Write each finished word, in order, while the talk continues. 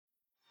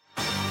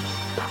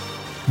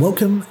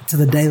Welcome to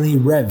the Daily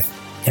Rev.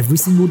 Every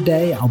single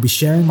day, I'll be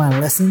sharing my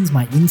lessons,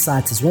 my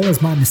insights, as well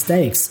as my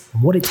mistakes,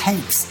 and what it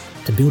takes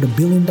to build $1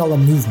 billion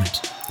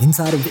movement.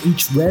 Inside of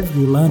each Rev,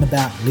 you'll learn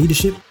about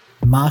leadership,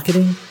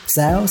 marketing,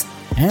 sales,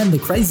 and the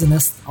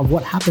craziness of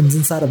what happens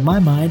inside of my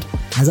mind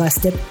as I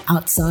step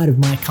outside of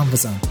my comfort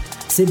zone.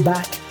 Sit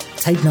back,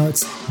 take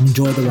notes, and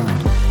enjoy the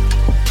ride.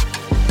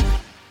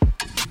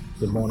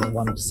 Good morning,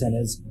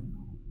 1%ers.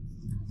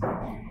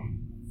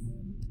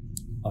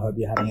 I hope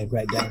you're having a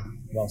great day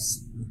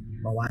whilst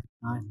my wife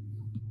and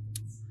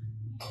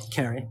I,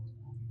 Kerry,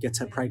 gets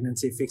her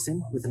pregnancy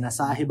fixing with an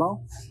acai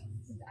bowl.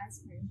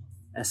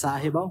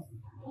 Acai bowl.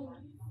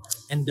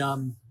 And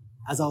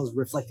as I was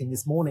reflecting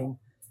this morning,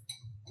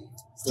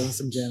 doing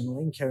some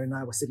journaling, Kerry and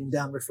I were sitting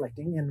down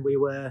reflecting, and we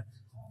were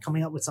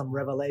coming up with some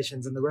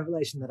revelations. And the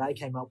revelation that I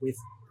came up with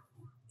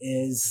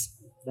is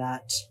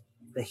that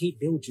the heat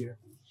builds you.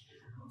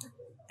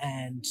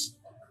 And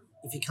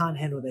if you can't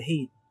handle the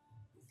heat,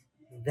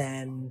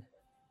 then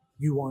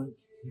you won't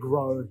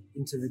grow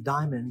into the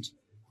diamond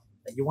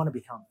that you want to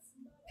become.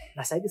 And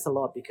I say this a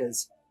lot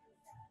because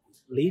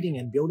leading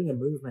and building a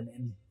movement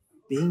and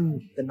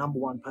being the number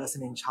one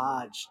person in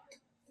charge,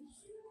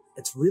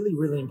 it's really,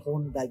 really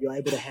important that you're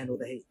able to handle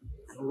the heat.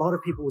 And a lot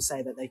of people will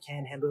say that they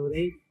can handle the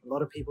heat. A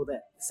lot of people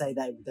that say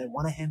they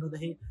want to handle the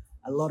heat.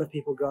 A lot of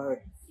people go,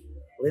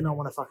 Lynn, I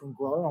want to fucking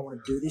grow. I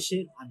want to do this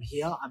shit. I'm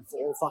here. I'm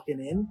all fucking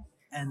in.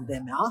 And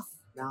their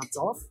mouth's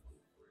off.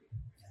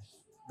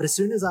 But as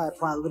soon as I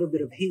apply a little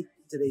bit of heat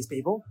to these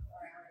people,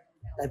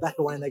 they back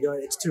away and they go,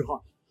 it's too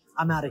hot.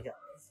 I'm out of here.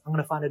 I'm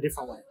going to find a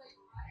different way.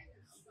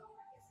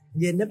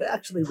 Yeah, it never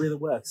actually really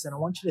works. And I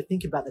want you to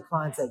think about the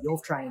clients that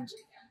you've trained,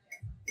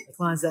 the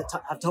clients that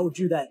have told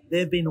you that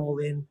they've been all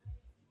in.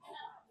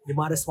 You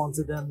might have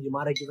sponsored them. You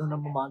might have given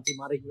them a month. You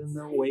might have given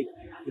them a week.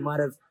 You might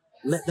have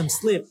let them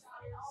slip.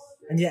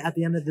 And yet at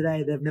the end of the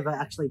day, they've never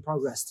actually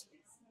progressed.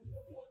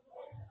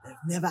 They've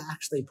never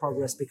actually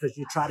progressed because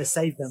you try to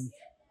save them.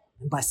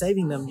 And by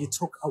saving them, you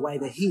took away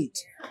the heat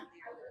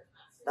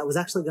that was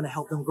actually going to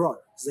help them grow,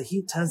 because the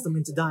heat turns them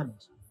into diamond.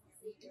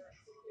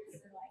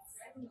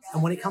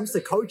 And when it comes to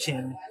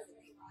coaching,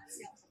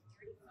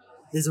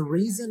 there's a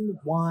reason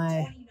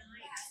why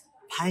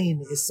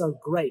pain is so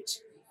great.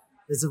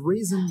 There's a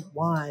reason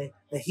why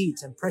the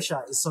heat and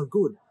pressure is so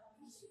good.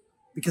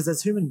 Because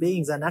as human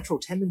beings, our natural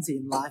tendency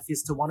in life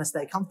is to want to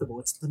stay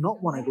comfortable. It's to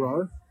not want to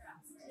grow.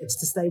 It's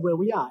to stay where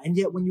we are. And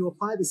yet when you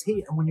apply this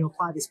heat and when you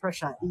apply this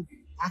pressure, it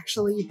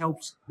actually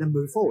helps them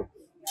move forward.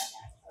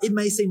 It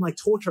may seem like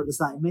torture at the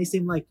start. It may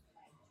seem like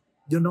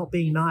you're not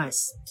being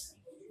nice.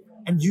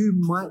 And you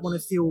might want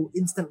to feel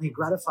instantly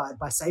gratified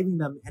by saving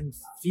them and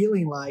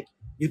feeling like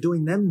you're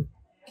doing them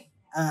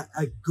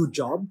a good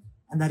job,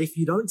 and that if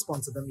you don't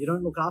sponsor them, you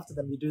don't look after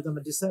them, you do them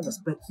a disservice.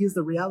 But here's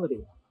the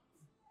reality.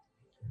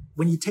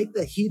 When you take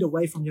the heat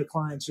away from your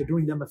clients, you're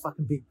doing them a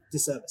fucking big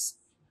disservice.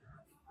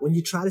 When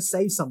you try to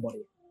save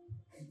somebody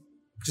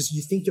because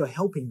you think you're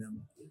helping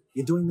them,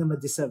 you're doing them a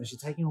disservice. You're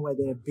taking away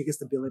their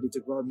biggest ability to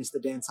grow,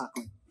 Mr. Dan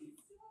Suckling.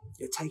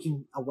 You're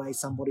taking away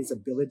somebody's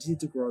ability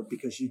to grow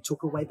because you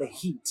took away the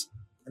heat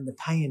and the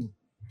pain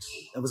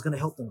that was going to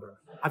help them grow.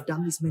 I've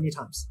done this many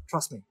times.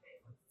 Trust me.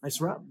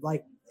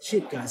 Like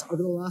shit, guys,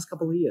 over the last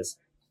couple of years,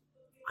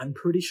 I'm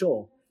pretty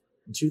sure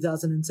in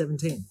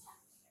 2017,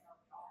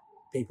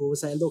 people will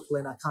say, look,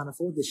 Len, I can't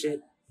afford this shit.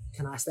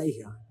 Can I stay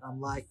here? I'm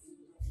like,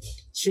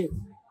 shit,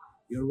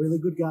 you're a really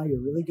good guy. You're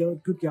a really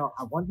good girl.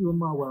 I want you in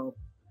my world.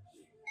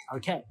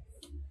 Okay.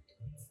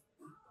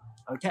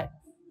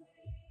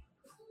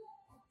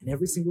 And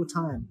every single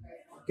time,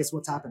 guess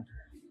what's happened?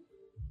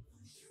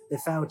 They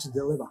failed to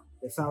deliver.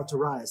 They failed to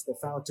rise. They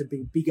failed to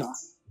be bigger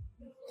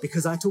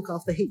because I took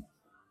off the heat,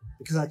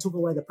 because I took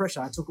away the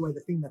pressure. I took away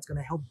the thing that's going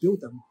to help build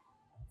them,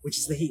 which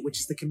is the heat, which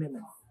is the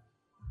commitment.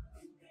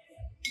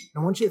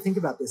 And I want you to think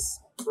about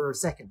this for a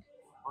second.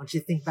 I want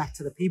you to think back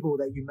to the people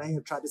that you may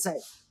have tried to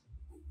save.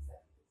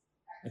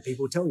 And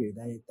people tell you,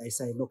 they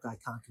say, look, I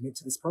can't commit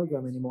to this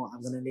program anymore.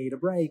 I'm going to need a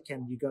break.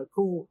 And you go,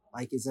 cool.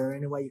 Like, is there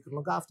any way you can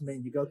look after me?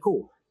 And you go,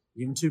 cool.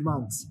 Give them 2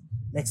 months.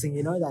 Next thing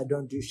you know, they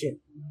don't do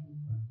shit.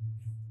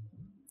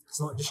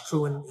 It's not just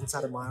true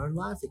inside of my own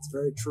life. It's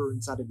very true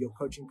inside of your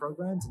coaching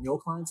programs and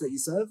your clients that you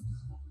serve.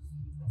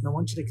 And I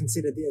want you to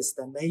consider this,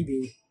 that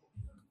maybe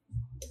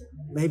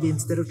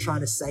instead of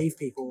trying to save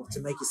people to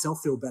make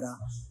yourself feel better,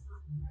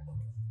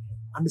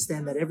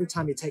 understand that every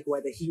time you take away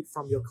the heat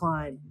from your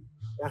client,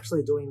 you're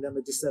actually doing them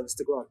a disservice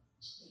to grow.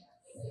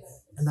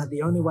 And that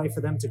the only way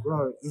for them to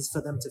grow is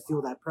for them to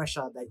feel that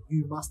pressure that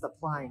you must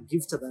apply and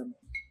give to them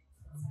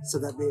so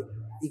that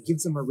it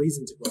gives them a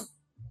reason to grow.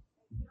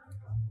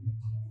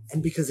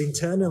 And because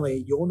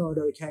internally you're not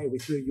okay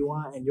with who you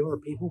are and you're a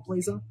people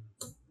pleaser,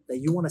 that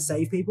you want to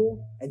save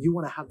people and you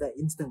want to have that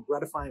instant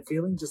gratifying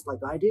feeling just like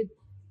I did,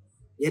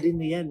 yet in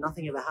the end,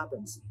 nothing ever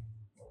happens.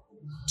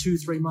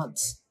 2-3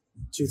 months,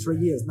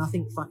 2-3 years,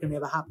 nothing fucking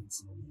ever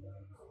happens.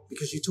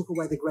 Because you took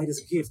away the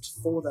greatest gift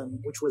for them,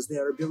 which was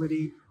their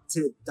ability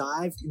to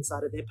dive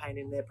inside of their pain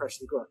and their pressure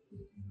to grow.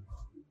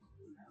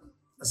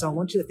 And so I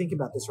want you to think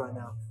about this right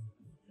now.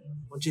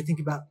 I want you to think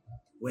about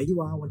where you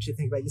are. I want you to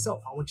think about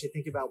yourself. I want you to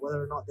think about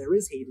whether or not there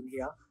is heat in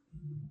here,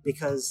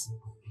 because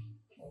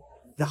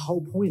the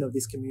whole point of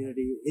this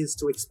community is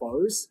to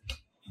expose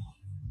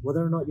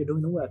whether or not you're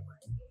doing the work,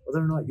 whether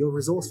or not you're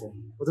resourceful,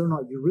 whether or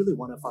not you really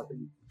want to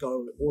fucking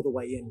go all the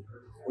way in,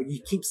 or you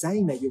keep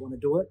saying that you want to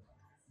do it,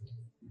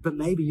 but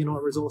maybe you're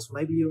not resourceful.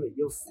 Maybe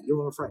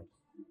you're afraid.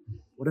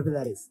 Whatever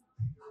that is.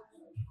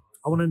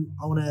 I want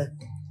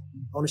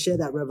to share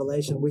that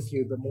revelation with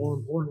you, but more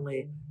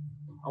importantly,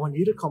 I want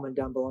you to comment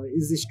down below,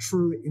 is this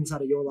true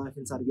inside of your life,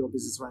 inside of your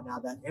business right now,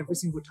 that every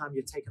single time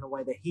you've taken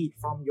away the heat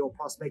from your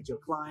prospect, your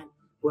client,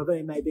 whoever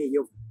it may be,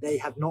 they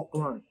have not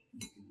grown.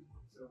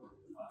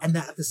 And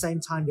that at the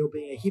same time, you're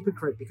being a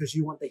hypocrite because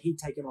you want the heat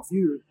taken off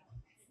you,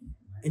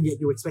 and yet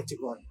you expect to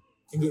grow.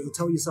 And yet you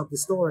tell yourself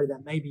this story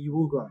that maybe you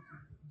will grow,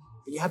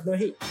 but you have no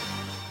heat.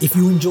 If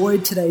you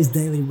enjoyed today's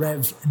Daily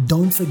Rev,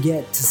 don't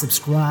forget to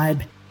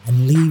subscribe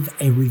and leave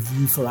a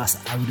review for us.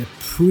 I would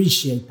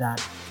appreciate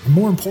that. And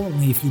more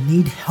importantly, if you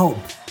need help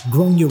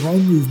growing your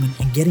own movement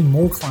and getting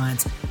more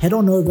clients, head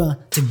on over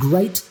to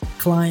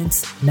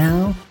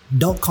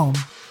greatclientsnow.com.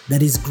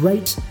 That is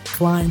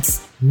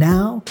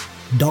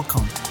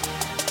greatclientsnow.com.